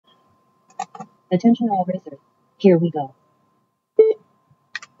Attention all racers. Here we go.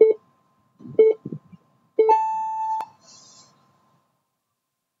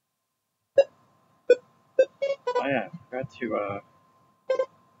 Oh yeah, I forgot to, oh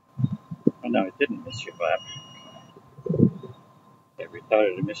no, it didn't miss your lap. Yeah, we thought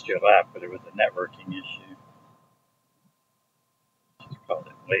it had missed your lap, but it was a networking issue. Just called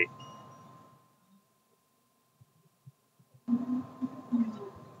it late.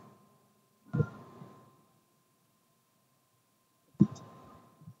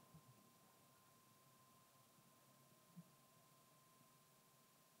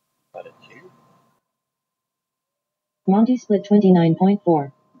 But it's you. Monty split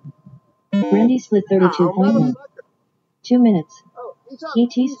 29.4. Randy split 32.1. 2 minutes.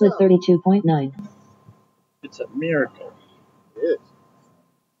 ET split 32.9. It's a miracle. It is.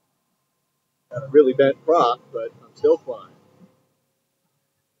 Got a really bent prop, but I'm still flying.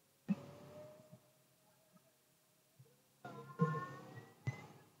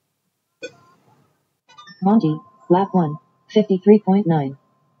 Monty, lap 1, 53.9.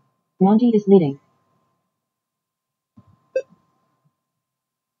 Monty is leading.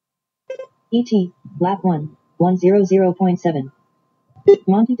 ET, lap 1, 100.7.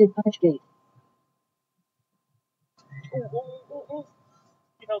 Monty did punish gate. Oh.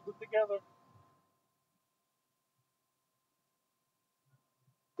 He held it together.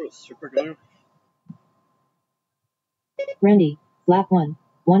 It was super glue. Randy, lap 1,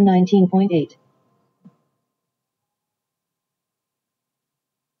 119.8.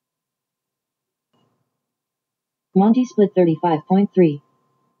 Monty split 35.3.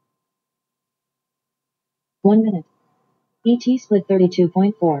 1 minute. ET split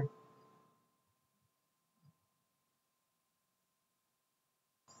 32.4.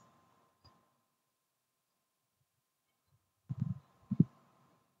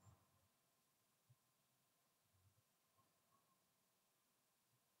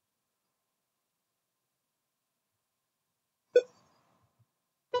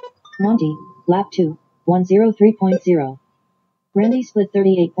 Monty, lap 2, 103.0. Randy split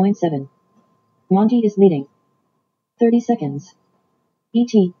 38.7. Monty is leading. 30 seconds.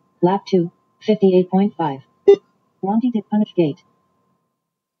 ET, lap 2, 58.5. Monty did punish gate.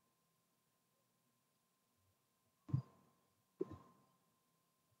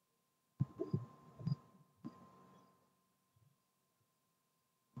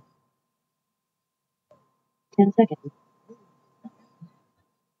 Ten seconds.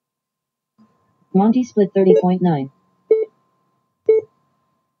 Monty split 30.9.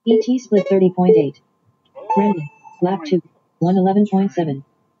 ET split 30.8. Randy, lap 2, 111.7.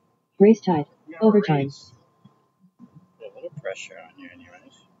 Race tied. Overtime. A little pressure on you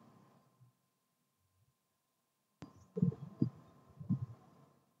anyways.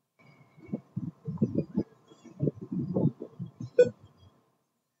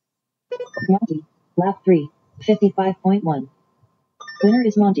 Monty, lap 3, 55.1. Winner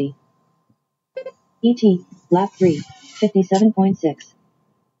is Monty. ET, lap 3, 57.6.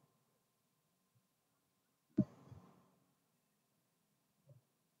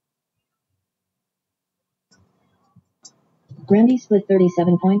 Randy split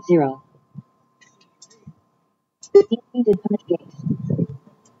 37.0. ET did punish gate.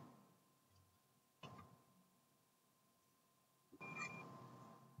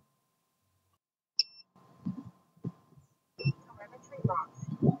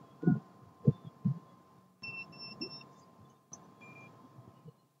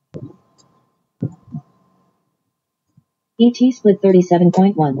 ET split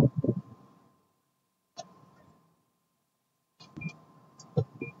 37.1.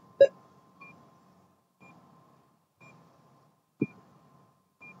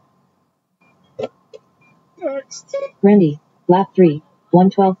 Next. Randy, lap 3,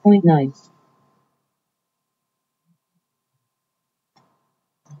 112.9.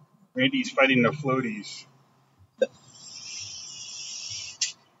 Randy's fighting the floaties.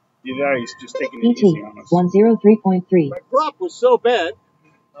 Yeah, he's just taking it ET, easy on us. 103.3. My prop was so bent,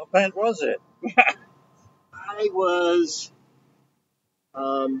 How bad was it? I was,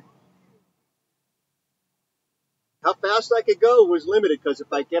 how fast I could go was limited because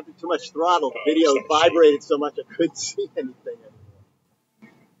if I kept it too much throttle, the video vibrated so much I couldn't see anything anymore.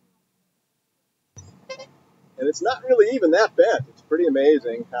 And it's not really even that bent. It's pretty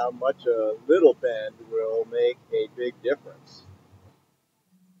amazing how much a little bend will make a big difference.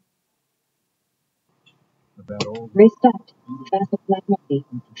 Race stopped. Fastest lap Monty,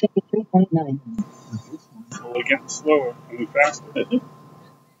 53.9. Well, it gets slower and faster.